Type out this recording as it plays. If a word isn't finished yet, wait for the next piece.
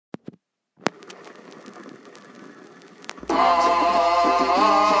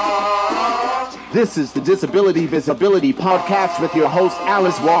This is the Disability Visibility Podcast with your host,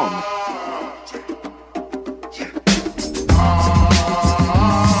 Alice Wong.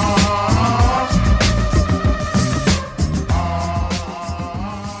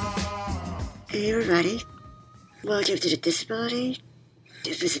 Hey everybody, welcome to the Disability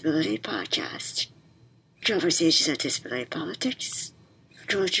Visibility Podcast. Conversations on disability politics,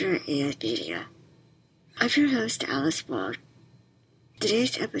 culture, and media. I'm your host, Alice Wong.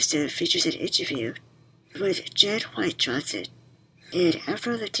 Today's episode features an interview with Jen White Johnson, an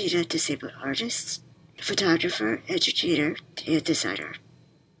Afro-Latina disabled artist, photographer, educator, and designer.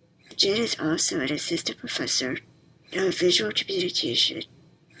 Jen is also an assistant professor of visual communication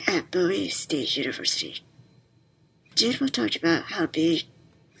at Bowie State University. Jen will talk about how being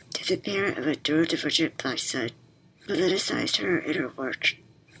the parent of a neurodivergent black son politicized her in her work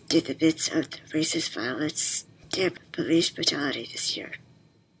in the midst of the racist violence and police brutality this year.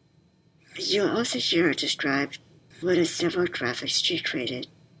 You'll also hear her describe one of several graphics she created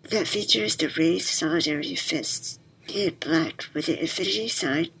that features the raised solidarity fists in black with an infinity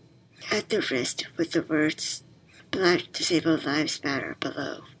sign at the wrist with the words "Black Disabled Lives Matter"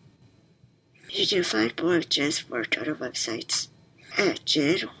 below. You can find more of Jen's work on her websites at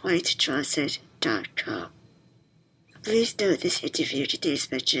jenwhitejohnson.com. Please note this interview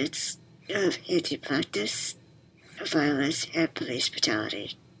contains mentions of anti-blackness, violence, and police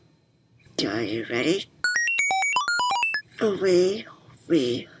brutality. Are you ready? Away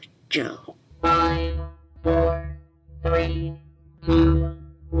we go. 5, 4, 3, 2,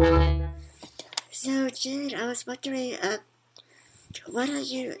 1. So, Jen, I was wondering, why don't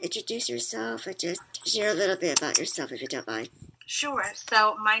you introduce yourself and just share a little bit about yourself if you don't mind? Sure.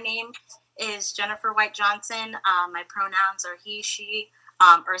 So my name is Jennifer White Johnson. My pronouns are he, she,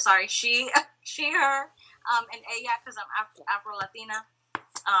 she, her, and ella because I'm Afro-Latina,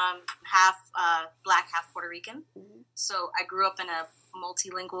 half Black, half Puerto Rican. Mm-hmm. So I grew up in a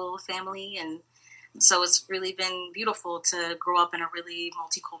multilingual family, and so it's really been beautiful to grow up in a really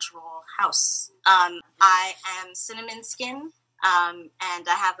multicultural house. I am cinnamon skin. And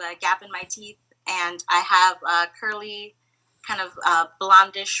I have a gap in my teeth, and I have curly, kind of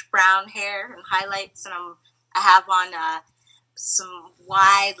blondish brown hair and highlights, and I have on some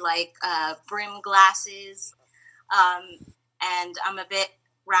wide, brim glasses, and I'm a bit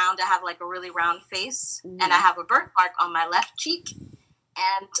round. I have a really round face, and I have a birthmark on my left cheek,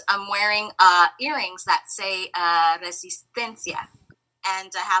 and I'm wearing earrings that say Resistencia,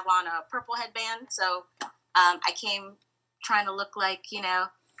 and I have on a purple headband, so I came trying to look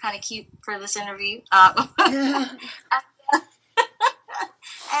kind of cute for this interview.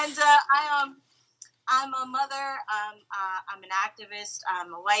 I'm a mother. I'm an activist.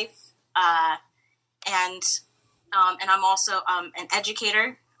 I'm a wife, and I'm also an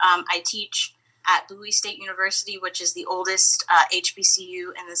educator. I teach at Bowie State University, which is the oldest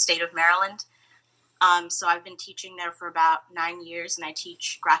HBCU in the state of Maryland. So I've been teaching there for about 9 years, and I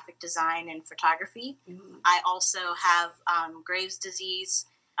teach graphic design and photography. Mm-hmm. I also have Graves' disease,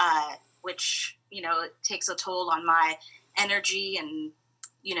 which, it takes a toll on my energy and,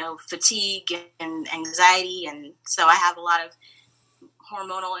 fatigue and anxiety. And so I have a lot of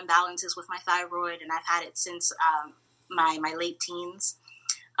hormonal imbalances with my thyroid, and I've had it since my late teens.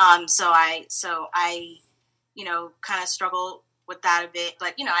 So I kind of struggle with that a bit,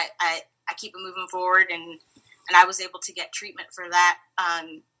 but, I keep it moving forward, and I was able to get treatment for that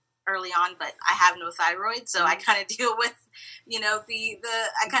early on, but I have no thyroid, so I kind of deal with,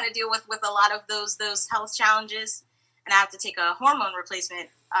 I kind of deal with a lot of those health challenges, and I have to take a hormone replacement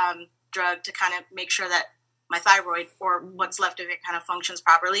drug to kind of make sure that my thyroid, or what's left of it, kind of functions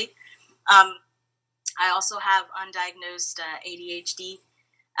properly. I also have undiagnosed ADHD,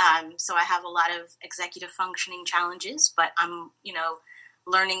 so I have a lot of executive functioning challenges, but I'm,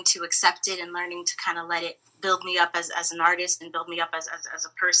 learning to accept it and learning to kind of let it build me up as an artist and build me up as a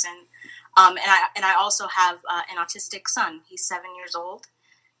person. And I also have an autistic son. He's 7 years old.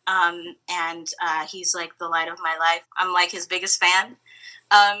 And he's like the light of my life. I'm like his biggest fan.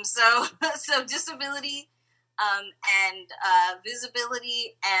 So disability, and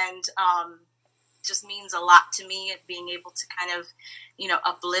visibility, and just means a lot to me, being able to kind of,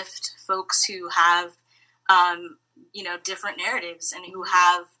 uplift folks who have, different narratives and who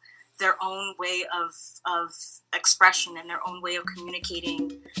have their own way of expression and their own way of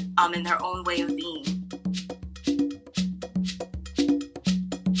communicating, and their own way of being.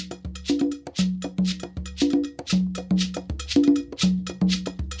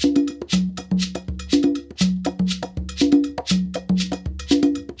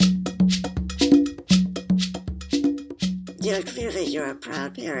 Clearly you're a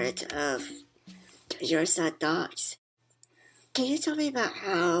proud parent of your son dogs. Can you tell me about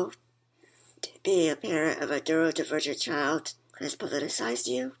how being a parent of a neurodivergent child has politicized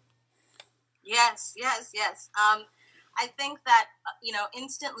you? Yes. I think that,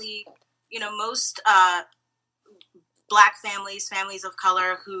 instantly, most Black families of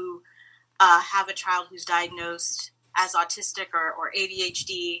color who have a child who's diagnosed as autistic or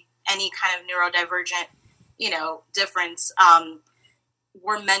ADHD, any kind of neurodivergent, difference,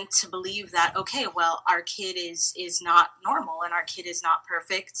 we're meant to believe that, okay, well, our kid is not normal and our kid is not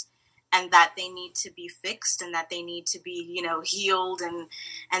perfect, and that they need to be fixed and that they need to be, healed, and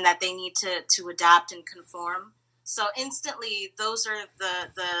that they need to adapt and conform. So instantly, those are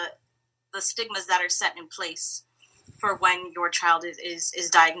the stigmas that are set in place for when your child is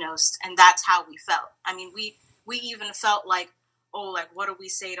diagnosed. And that's how we felt. I mean, we even felt like, oh, like, what do we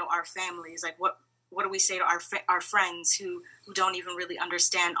say to our families? Like, what do we say to our friends who don't even really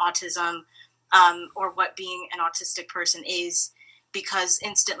understand autism, or what being an autistic person is? Because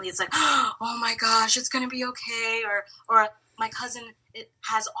instantly it's like, oh my gosh, it's going to be okay. Or my cousin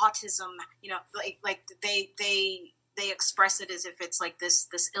has autism, like they express it as if it's like this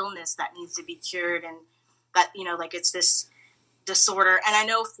illness that needs to be cured, and that, like it's this disorder. And I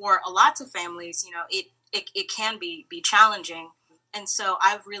know for a lot of families, it can be challenging. And so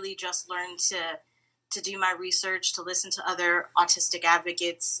I've really just learned to do my research, to listen to other autistic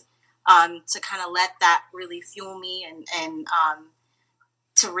advocates, to kind of let that really fuel me, and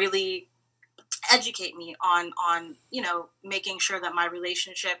to really educate me on making sure that my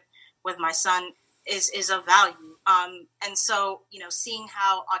relationship with my son is of value. And so, seeing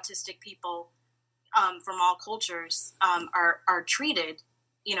how autistic people from all cultures are treated,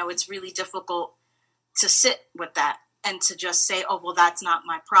 it's really difficult to sit with that and to just say, oh, well, that's not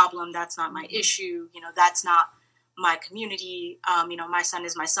my problem. That's not my issue. That's not my community. My son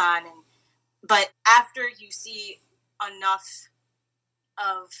is my son. But after you see enough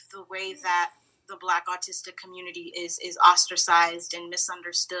of the way that the Black autistic community is ostracized and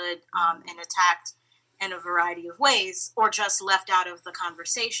misunderstood, and attacked in a variety of ways, or just left out of the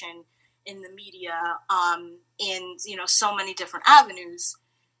conversation in the media, in so many different avenues.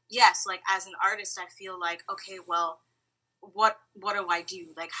 Yes, like as an artist, I feel like, okay, well, what do I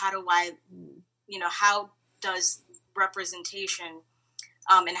do? Like, how do I, how does representation,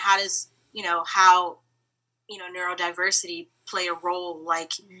 and how does, how neurodiversity play a role,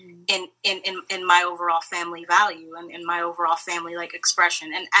 like in my overall family value and in my overall family like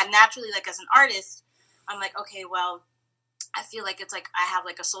expression. And naturally, like as an artist, I'm like, okay, well, I feel like it's like I have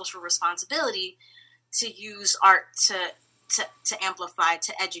like a social responsibility to use art to amplify,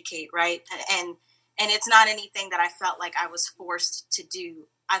 to educate, right? And it's not anything that I felt like I was forced to do.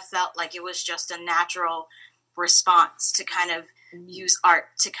 I felt like it was just a natural response to kind of use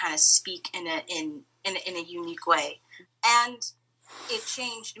art to kind of speak in a unique way. And it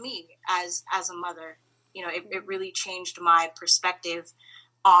changed me as a mother. It really changed my perspective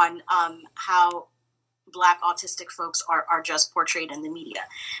on how Black autistic folks are just portrayed in the media.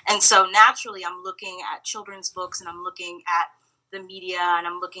 And so naturally, I'm looking at children's books, and I'm looking at the media, and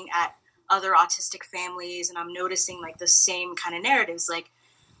I'm looking at other autistic families, and I'm noticing like the same kind of narratives, like,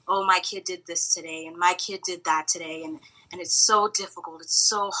 oh, my kid did this today, and my kid did that today, and it's so difficult, it's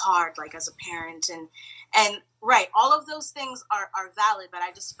so hard, like as a parent, and right, all of those things are valid, but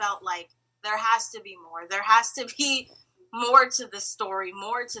I just felt like there has to be more. There has to be more to this story,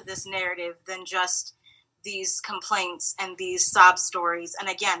 more to this narrative than just these complaints and these sob stories. And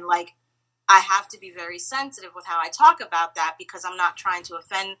again, like, I have to be very sensitive with how I talk about that, because I'm not trying to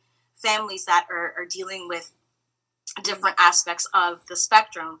offend families that are dealing with different aspects of the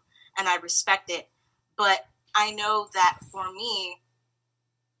spectrum, and I respect it. But I know that for me,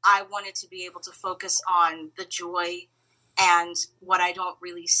 I wanted to be able to focus on the joy and what I don't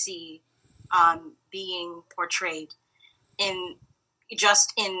really see being portrayed in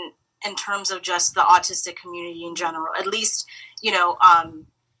terms of just the autistic community in general, at least, in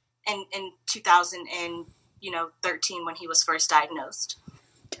 2013 when he was first diagnosed.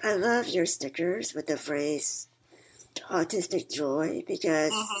 I love your stickers with the phrase autistic joy,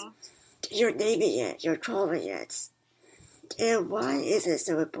 because you're naming it, you're calling it. And why is it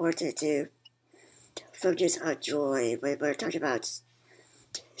so important to focus on joy when we're talking about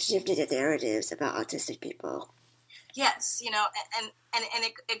shifting the narratives about autistic people? Yes, and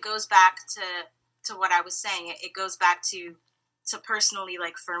it goes back to what I was saying. It goes back to personally,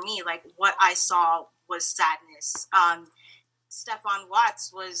 like for me, like what I saw was sadness. Stephon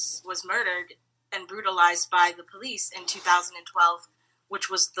Watts was murdered and brutalized by the police in 2012, which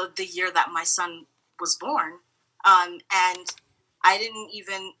was the year that my son was born. And I didn't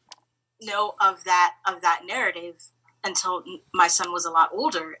even, know of that narrative until my son was a lot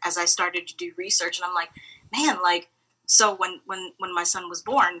older, as I started to do research. And I'm like, man, like, so when my son was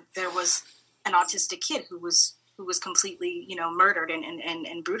born, there was an autistic kid who was completely, you know, murdered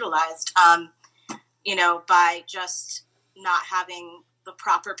and brutalized, you know, by just not having the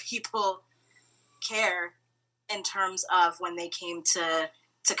proper people care in terms of when they came to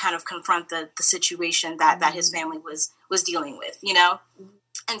kind of confront the situation that his family was dealing with, you know?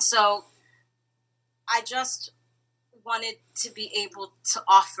 And so I just wanted to be able to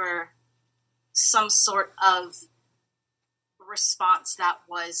offer some sort of response that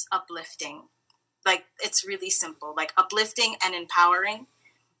was uplifting. Like, it's really simple, like uplifting and empowering.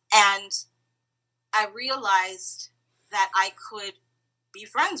 And I realized that I could be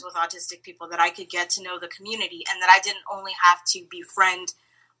friends with autistic people, that I could get to know the community, and that I didn't only have to befriend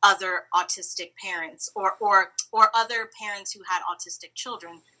other autistic parents or other parents who had autistic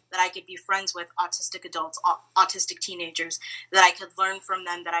children, that I could be friends with autistic adults, autistic teenagers, that I could learn from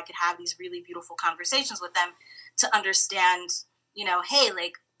them, that I could have these really beautiful conversations with them to understand, you know, hey,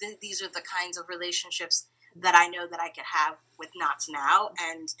 like, these are the kinds of relationships that I know that I could have with Knox now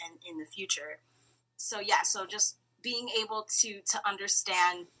and in the future. So yeah, so just being able to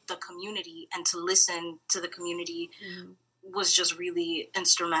understand the community and to listen to the community was just really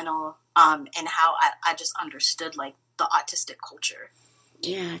instrumental in how I just understood, like, the autistic culture.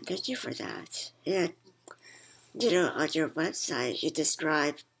 Yeah, thank you for that. And, you know, on your website, you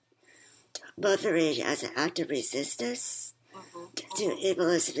describe mothering as an act of resistance to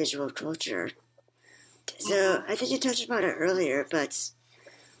ableist visual culture. So I think you touched upon it earlier, but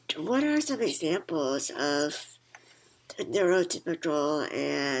what are some examples of neurotypical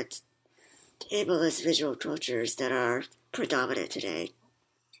and ableist visual cultures that are predominant today?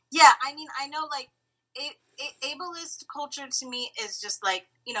 Yeah, I mean, I know, like, ableist culture to me is just, like,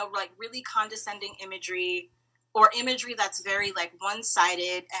 you know, like, really condescending imagery, or imagery that's very, like,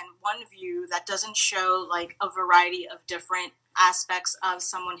 one-sided and one view, that doesn't show, like, a variety of different aspects of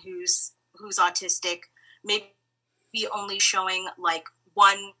someone who's autistic, maybe only showing, like,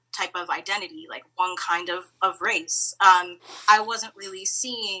 one type of identity, like one kind of race. I wasn't really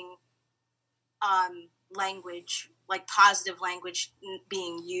seeing language, like positive language,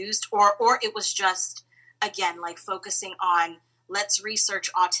 being used, or it was just, again, like, focusing on, let's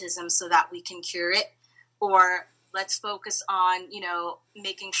research autism so that we can cure it, or let's focus on, you know,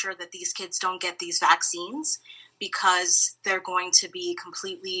 making sure that these kids don't get these vaccines because they're going to be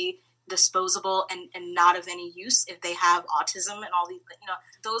completely disposable and not of any use if they have autism, and all these, you know,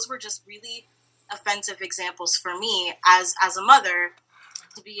 those were just really offensive examples for me as a mother,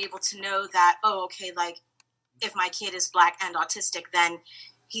 to be able to know that, oh, okay, like, if my kid is Black and autistic, then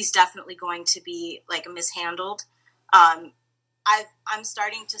he's definitely going to be, like, mishandled. I'm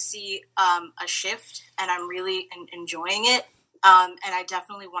starting to see a shift, and I'm really enjoying it. And I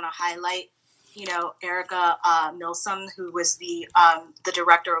definitely want to highlight, you know, Erica Milsom, who was the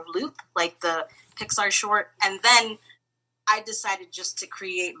director of Loop, like the Pixar short. And then I decided just to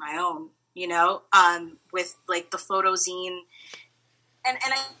create my own, you know, with, like, the photo zine. And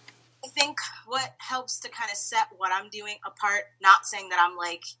I think what helps to kind of set what I'm doing apart, not saying that I'm,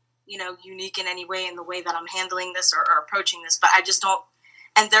 like, you know, unique in any way in the way that I'm handling this or approaching this, but I just don't,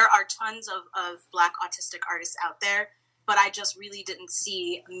 and there are tons of Black autistic artists out there, but I just really didn't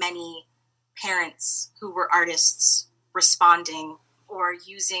see many parents who were artists responding or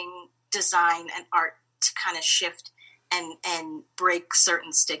using design and art to kind of shift and break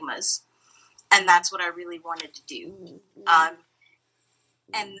certain stigmas. And that's what I really wanted to do.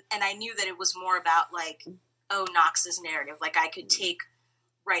 And I knew that it was more about, like, oh, Knox's narrative. Like, I could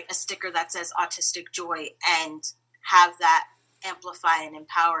write a sticker that says autistic joy and have that amplify and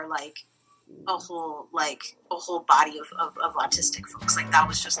empower, like, a whole body of autistic folks. Like, that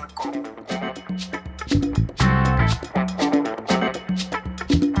was just the goal.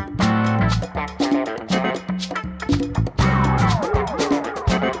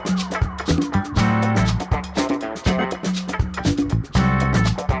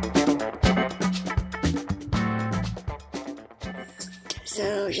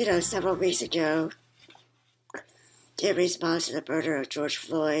 So, you know, several weeks ago, in response to the murder of George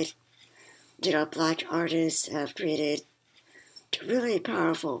Floyd, you know, Black artists have created really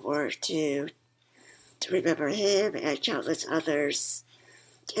powerful work to remember him and countless others,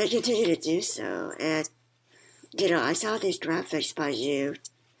 and continue to do so. And, you know, I saw these graphics by you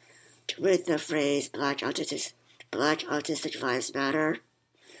with the phrase Black Autistic Lives Matter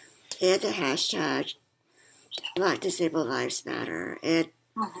and the hashtag Black Disabled Lives Matter. And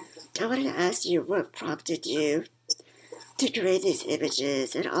I wanted to ask you what prompted you to create these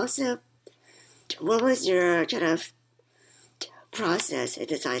images, and also what was your kind of process in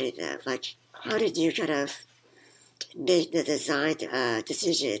deciding that? Like, how did you kind of make the design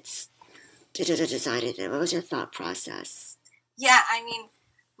decisions to decide it? What was your thought process? Yeah, I mean,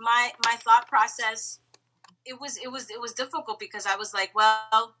 my thought process, it was difficult because I was like,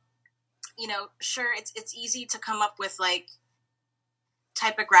 well, you know, sure, it's easy to come up with like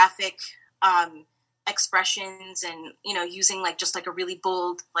typographic expressions and, you know, using like just like a really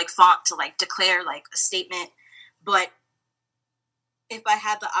bold like font to like declare like a statement. But if I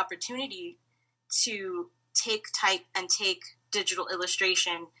had the opportunity to take type and take digital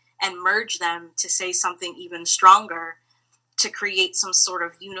illustration and merge them to say something even stronger, to create some sort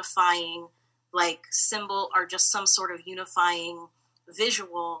of unifying like symbol or just some sort of unifying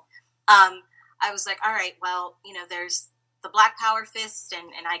visual, I was like, all right, well, you know, there's the Black Power fist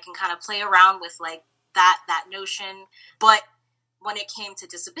and I can kind of play around with like that notion. But when it came to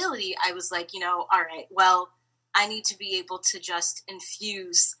disability, I was like, you know, all right, well, I need to be able to just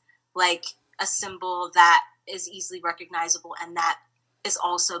infuse like a symbol that is easily recognizable and that is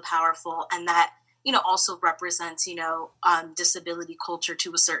also powerful and that, you know, also represents, you know, disability culture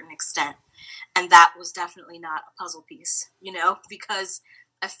to a certain extent. And that was definitely not a puzzle piece, you know, because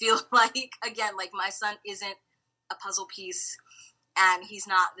I feel like, again, like my son isn't a puzzle piece and he's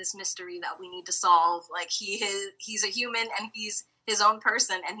not this mystery that we need to solve. Like he's a human and he's his own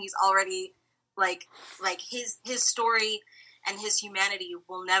person and he's already like his story and his humanity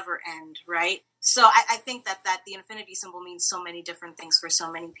will never end, right? So I think that the infinity symbol means so many different things for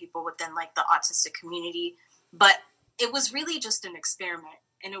so many people within like the autistic community. But it was really just an experiment.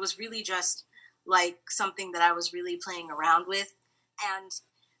 And it was really just like something that I was really playing around with. And,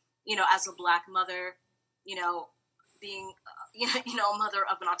 you know, as a Black mother, you know, being, you know, a mother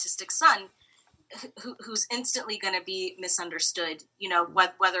of an autistic son who's instantly going to be misunderstood, you know,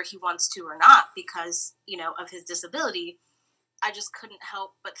 whether he wants to or not, because, you know, of his disability, I just couldn't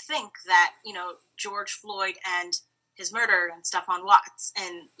help but think that, you know, George Floyd and his murder and Stephon Watts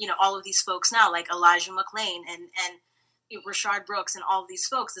and, you know, all of these folks now, like Elijah McClain and Rashard Brooks and all of these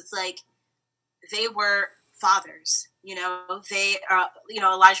folks, it's like they were fathers, you know, they are, you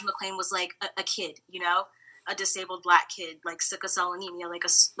know, Elijah McClain was like a kid, you know, a disabled Black kid, like sickle cell anemia, like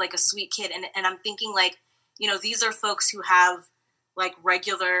a sweet kid. And I'm thinking like, you know, these are folks who have like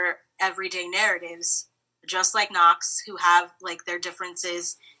regular everyday narratives, just like Knox, who have like their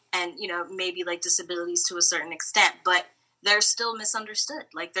differences and, you know, maybe like disabilities to a certain extent, but they're still misunderstood.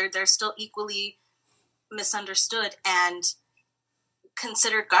 Like they're still equally misunderstood and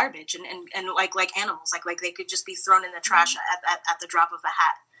considered garbage and like animals, like they could just be thrown in the trash at the drop of a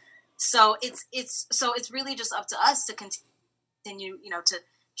hat. So it's really just up to us to continue, you know, to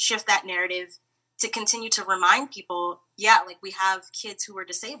shift that narrative, to continue to remind people, yeah, like we have kids who are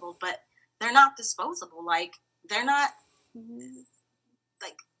disabled, but they're not disposable. Like they're not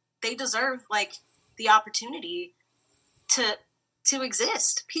like they deserve like the opportunity to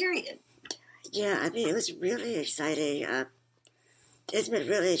exist, period. Yeah, I mean, it was really exciting. It's been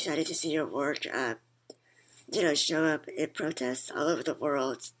really exciting to see your work, you know, show up in protests all over the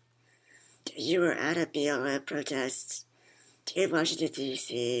world. You were at a BLM protest in Washington,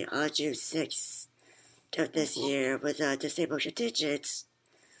 D.C. on June 6th of this year with disabled contingents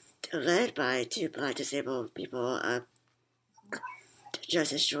led by two Black disabled people,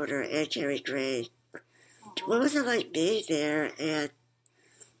 Justice Shorter and Carrie Gray. What was it like being there and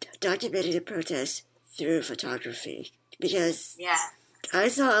documenting the protest through photography? Because I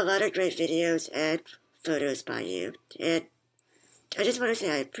saw a lot of great videos and photos by you, and I just want to say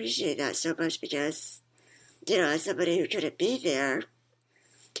I appreciate that so much because, you know, as somebody who couldn't be there,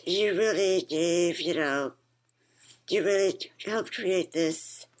 you really gave, you know, you really helped create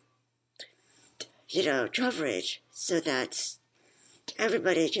this, you know, coverage so that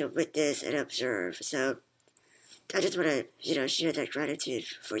everybody can witness and observe. So I just want to, you know, share that gratitude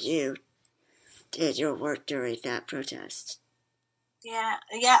for you and your work during that protest. Yeah,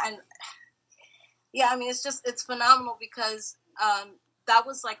 and I mean, it's phenomenal because that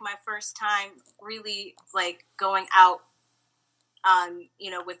was like my first time really like going out,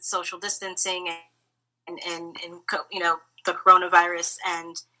 you know, with social distancing and you know, the coronavirus,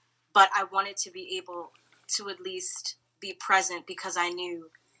 but I wanted to be able to at least be present because I knew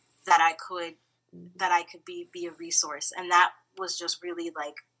that I could be a resource, and that was just really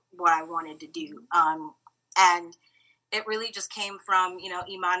like what I wanted to do. And it really just came from, you know,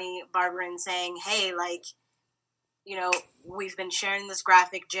 Imani Barbarin saying, hey, like, you know, we've been sharing this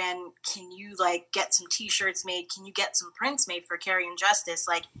graphic, Jen, can you like get some t-shirts made? Can you get some prints made for Carry and Justice?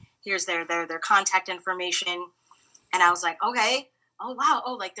 Like, here's their contact information. And I was like, okay, oh wow,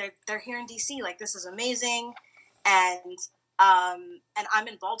 oh like they're here in DC, like this is amazing. And I'm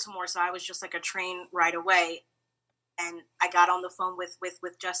in Baltimore, so I was just like a train ride away. And I got on the phone with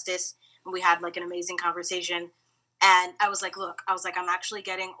Justice, and we had like an amazing conversation. And I was like, look, I'm actually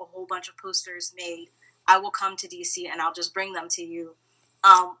getting a whole bunch of posters made. I will come to DC and I'll just bring them to you.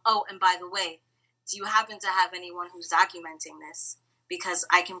 Oh, and by the way, do you happen to have anyone who's documenting this? Because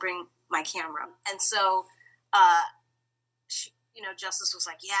I can bring my camera. And so, Justice was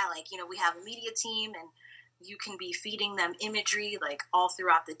like, yeah, like, we have a media team and you can be feeding them imagery like all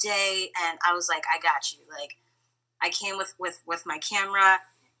throughout the day. And I was like, I got you. Like, I came with my camera.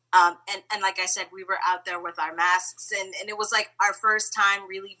 And like I said, we were out there with our masks, and it was like our first time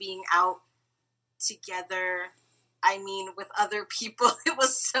really being out together. I mean, with other people. It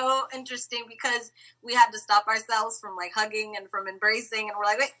was so interesting because we had to stop ourselves from like hugging and from embracing, and we're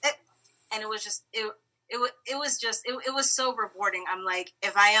like, wait, and it was just, it was so rewarding. I'm like,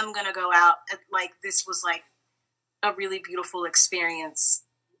 if I am going to go out, like this was like a really beautiful experience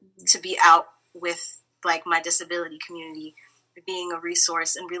to be out with like my disability community, being a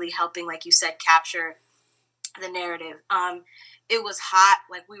resource and really helping, like you said, capture the narrative. It was hot.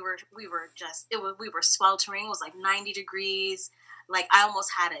 Like we were sweltering. It was like 90 degrees. Like I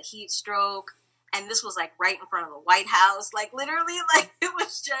almost had a heat stroke, and this was like right in front of the White House. Like literally, like it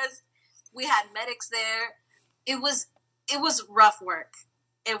was just, we had medics there. It was rough work.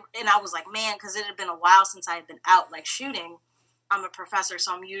 And I was like, man, cause it had been a while since I had been out like shooting. I'm a professor,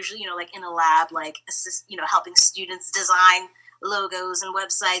 so I'm usually, like in a lab, like helping students design logos and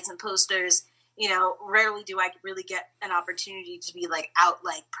websites and posters. Rarely do I really get an opportunity to be like out,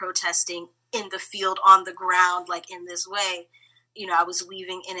 like protesting in the field on the ground, like in this way. I was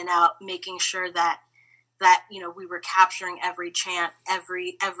weaving in and out, making sure that we were capturing every chant,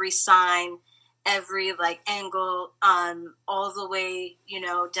 every sign, every like angle, all the way,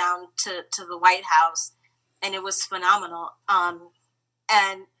 down to the White House. And it was phenomenal. And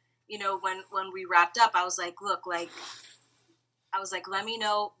when we wrapped up, I was like, look, like, let me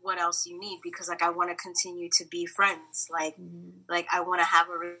know what else you need, because like, I want to continue to be friends. Like, like I want to have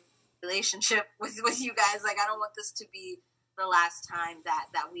a relationship with you guys. Like, I don't want this to be the last time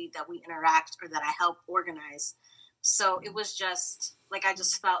that we interact or that I help organize. So it was just like, I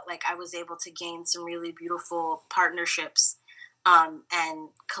just felt like I was able to gain some really beautiful partnerships, and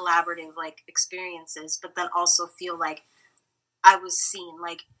collaborative like experiences, but then also feel like I was seen.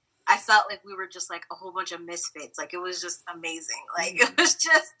 Like I felt like we were just like a whole bunch of misfits. Like it was just amazing. Like it was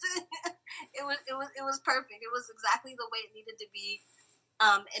just, it was perfect. It was exactly the way it needed to be.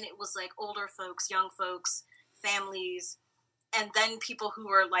 And it was like older folks, young folks, families, and then people who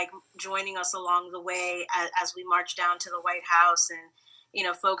were like joining us along the way as we marched down to the White House, and,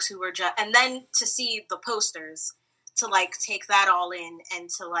 folks who were just, and then to see the posters, to like take that all in, and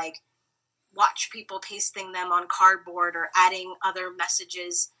to like watch people pasting them on cardboard or adding other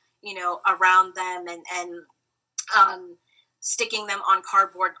messages, around them, and sticking them on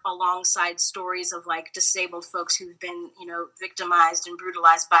cardboard alongside stories of like disabled folks who've been, victimized and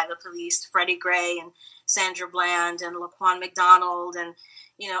brutalized by the police, Freddie Gray and Sandra Bland and Laquan McDonald, and,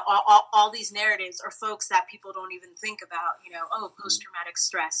 all these narratives are folks that people don't even think about, post-traumatic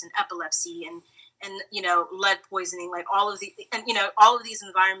stress and epilepsy and lead poisoning, like all of these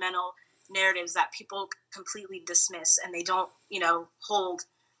environmental narratives that people completely dismiss, and they don't, hold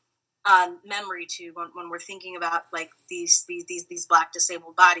memory to when we're thinking about like these Black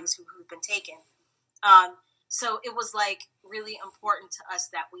disabled bodies who've been taken. So it was like really important to us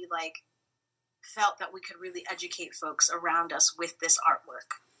that we like felt that we could really educate folks around us with this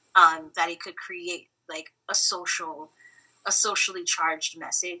artwork, that it could create like a socially charged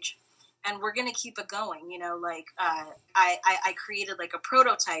message. And we're going to keep it going, like, I created like a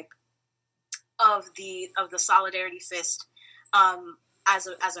prototype of the Solidarity Fist, as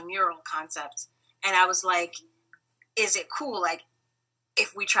a mural concept. And I was like, is it cool? Like,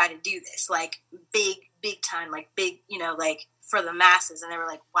 if we try to do this, like big time, like big, like for the masses. And they were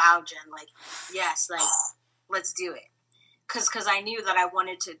like, wow, Jen, like, yes, like, let's do it. Cause I knew that I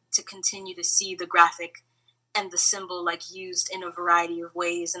wanted to continue to see the graphic and the symbol like used in a variety of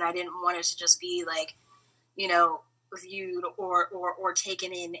ways. And I didn't want it to just be like, viewed or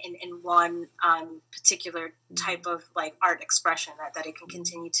taken in one particular type of like art expression, that it can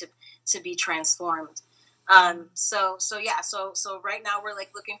continue to be transformed. So right now we're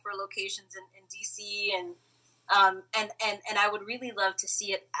like looking for locations in DC, and I would really love to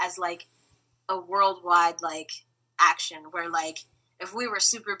see it as like a worldwide like action, where like if we were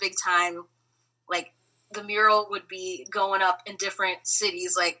super big time, like the mural would be going up in different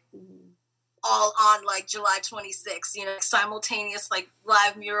cities, like all on like July 26th, you know, simultaneous like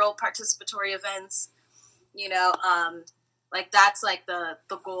live mural participatory events, you know, like that's like the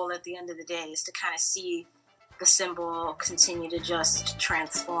goal at the end of the day, is to kind of see the symbol continue to just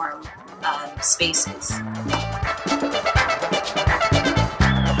transform spaces.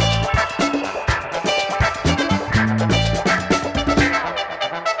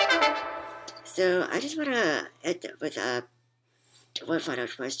 So I just want to end with one final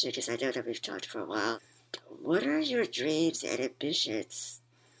question, because I know that we've talked for a while. What are your dreams and ambitions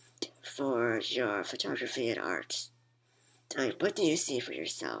for your photography and art? Like, what do you see for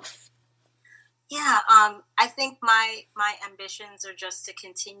yourself? Yeah, I think my ambitions are just to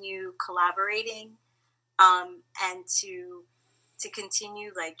continue collaborating, and to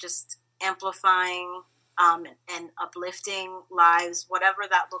continue like just amplifying and uplifting lives, whatever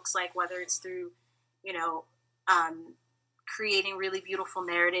that looks like, whether it's through, you know, creating really beautiful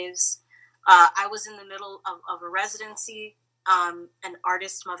narratives. I was in the middle of a residency, an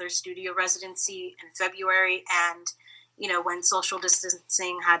artist mother studio residency in February, and you know, when social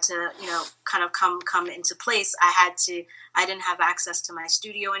distancing had to, you know, kind of come into place, I didn't have access to my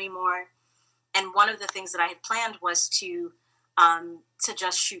studio anymore. And one of the things that I had planned was to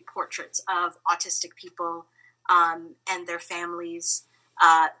just shoot portraits of autistic people and their families,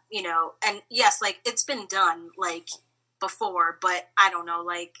 you know, and yes, like it's been done like before, but I don't know,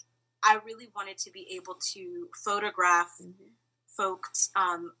 like I really wanted to be able to photograph folks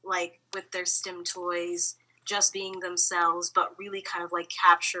like with their STEM toys, just being themselves, but really kind of like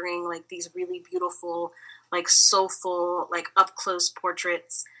capturing like these really beautiful, like soulful, like up close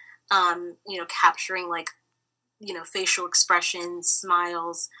portraits, you know, capturing like, you know, facial expressions,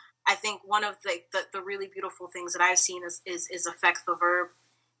 smiles. I think one of the really beautiful things that I've seen is Affect the Verb,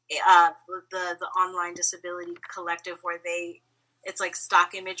 the online disability collective, where it's like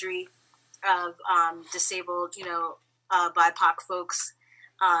stock imagery of disabled, you know, BIPOC folks,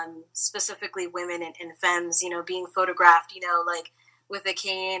 specifically women and femmes, you know, being photographed, you know, like with a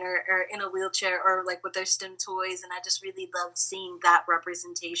cane or in a wheelchair or like with their STEM toys. And I just really loved seeing that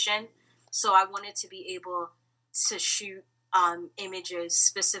representation. So I wanted to be able to shoot images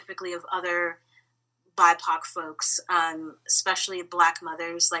specifically of other BIPOC folks, especially Black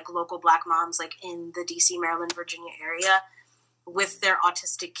mothers, like local Black moms, like in the DC, Maryland, Virginia area with their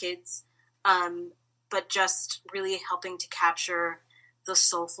autistic kids. But just really helping to capture the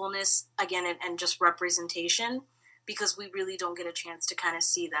soulfulness again and just representation, because we really don't get a chance to kind of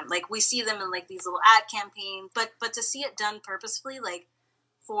see them. Like we see them in like these little ad campaigns, but to see it done purposefully, like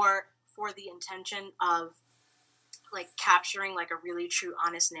for the intention of like capturing like a really true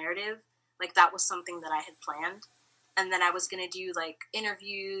honest narrative, like that was something that I had planned. And then I was going to do like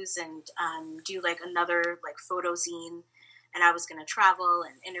interviews and do like another like photo zine. And I was going to travel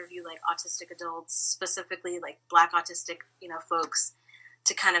and interview like autistic adults, specifically like Black autistic, you know, folks,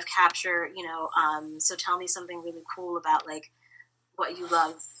 to kind of capture, you know, so tell me something really cool about like what you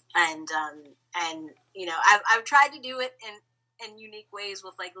love. And you know, I've tried to do it in unique ways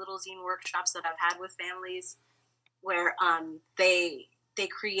with like little zine workshops that I've had with families where they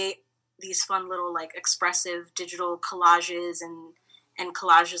create these fun little like expressive digital collages and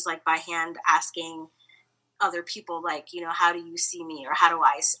collages like by hand, asking other people like, you know, how do you see me, or how do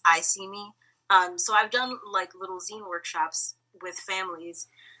I see me? So I've done like little zine workshops with families,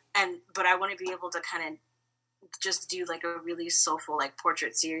 but I want to be able to kind of just do like a really soulful like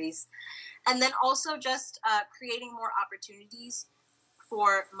portrait series, and then also just creating more opportunities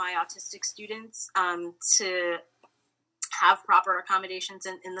for my autistic students to have proper accommodations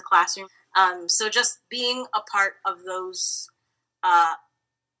in the classroom. So just being a part of those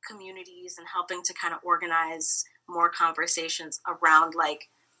communities and helping to kind of organize more conversations around like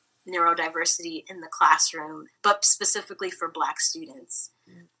neurodiversity in the classroom, but specifically for Black students,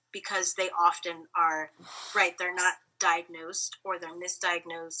 because they often are, right, they're not diagnosed, or they're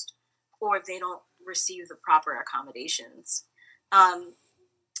misdiagnosed, or they don't receive the proper accommodations. And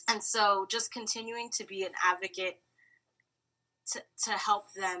so just continuing to be an advocate to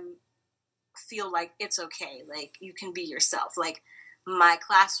help them feel like it's okay, like you can be yourself. Like my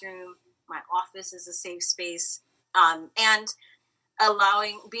classroom, my office is a safe space, and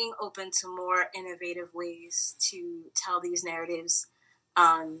being open to more innovative ways to tell these narratives,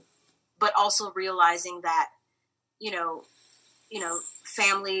 but also realizing that, you know,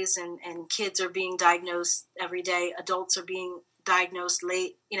 families and kids are being diagnosed every day. Adults are being diagnosed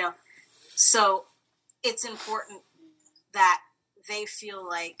late, you know, so it's important that they feel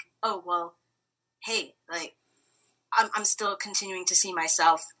like, oh, well, hey, like I'm still continuing to see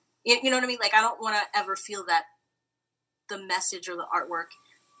myself. You know what I mean? Like I don't want to ever feel that the message or the artwork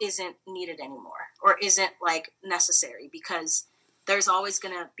isn't needed anymore or isn't like necessary, because there's always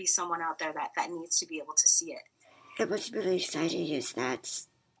going to be someone out there that needs to be able to see it. And what's really exciting is that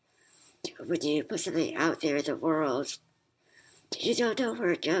when you put something out there in the world, you don't know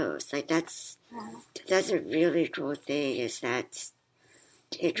where it goes. Like that's a really cool thing, is that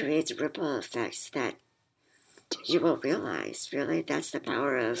it creates ripple effects that you won't realize. Really, that's the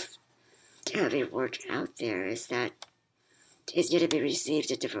power of having work out there, is that it's going to be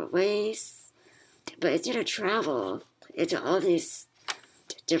received in different ways, but it's going to travel into all these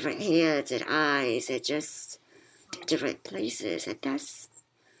different hands and eyes and just different places, and that's,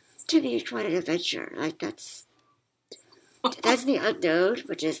 to me, quite an adventure. Like that's the unknown,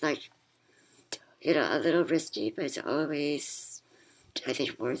 which is like, a little risky, but it's always, I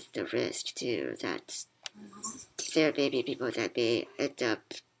think, worth the risk too. That there may be people that may end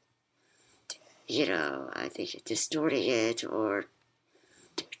up, I think, distorting it or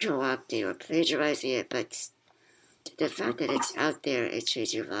co-opting or plagiarizing it, but the fact that it's out there and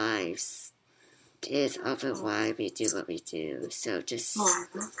changing lives is often why we do what we do. So just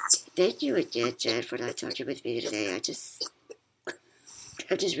thank you again, Jen, for not talking with me today. I just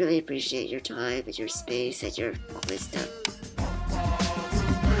really appreciate your time and your space and your wisdom.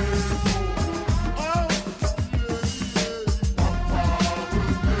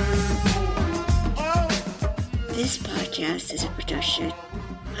 This podcast is a production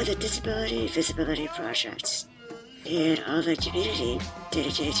of the Disability Visibility Project and all the community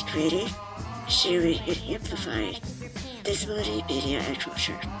dedicated to creating, sharing, and amplifying disability media and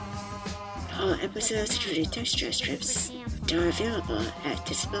culture. All episodes, including text transcripts, are available at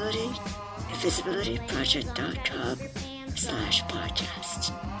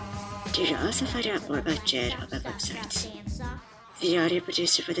disabilityvisibilityproject.com/podcast. You can also find out more about Jen on my website. The audio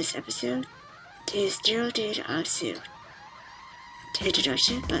producer for this episode is Geraldine Absu. The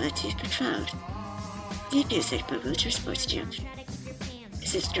introduction by Latif McLeod. The music by Wilcher Sportscamp.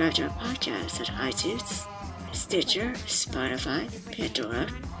 Subscribe to our podcast on iTunes, Stitcher, Spotify, Pandora,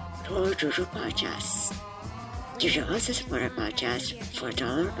 or Google Podcasts. You can also support our podcast for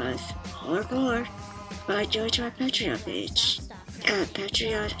 $1 a month or more by joining our Patreon page at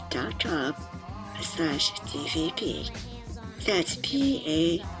patreon.com/DVP. That's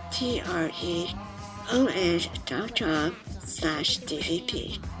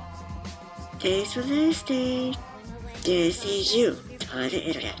patreon.com/DVP. Thanks for listening. And see you on the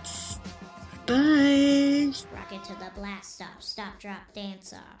internet. Bye. Rocket to the blast off, stop, drop,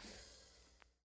 dance off.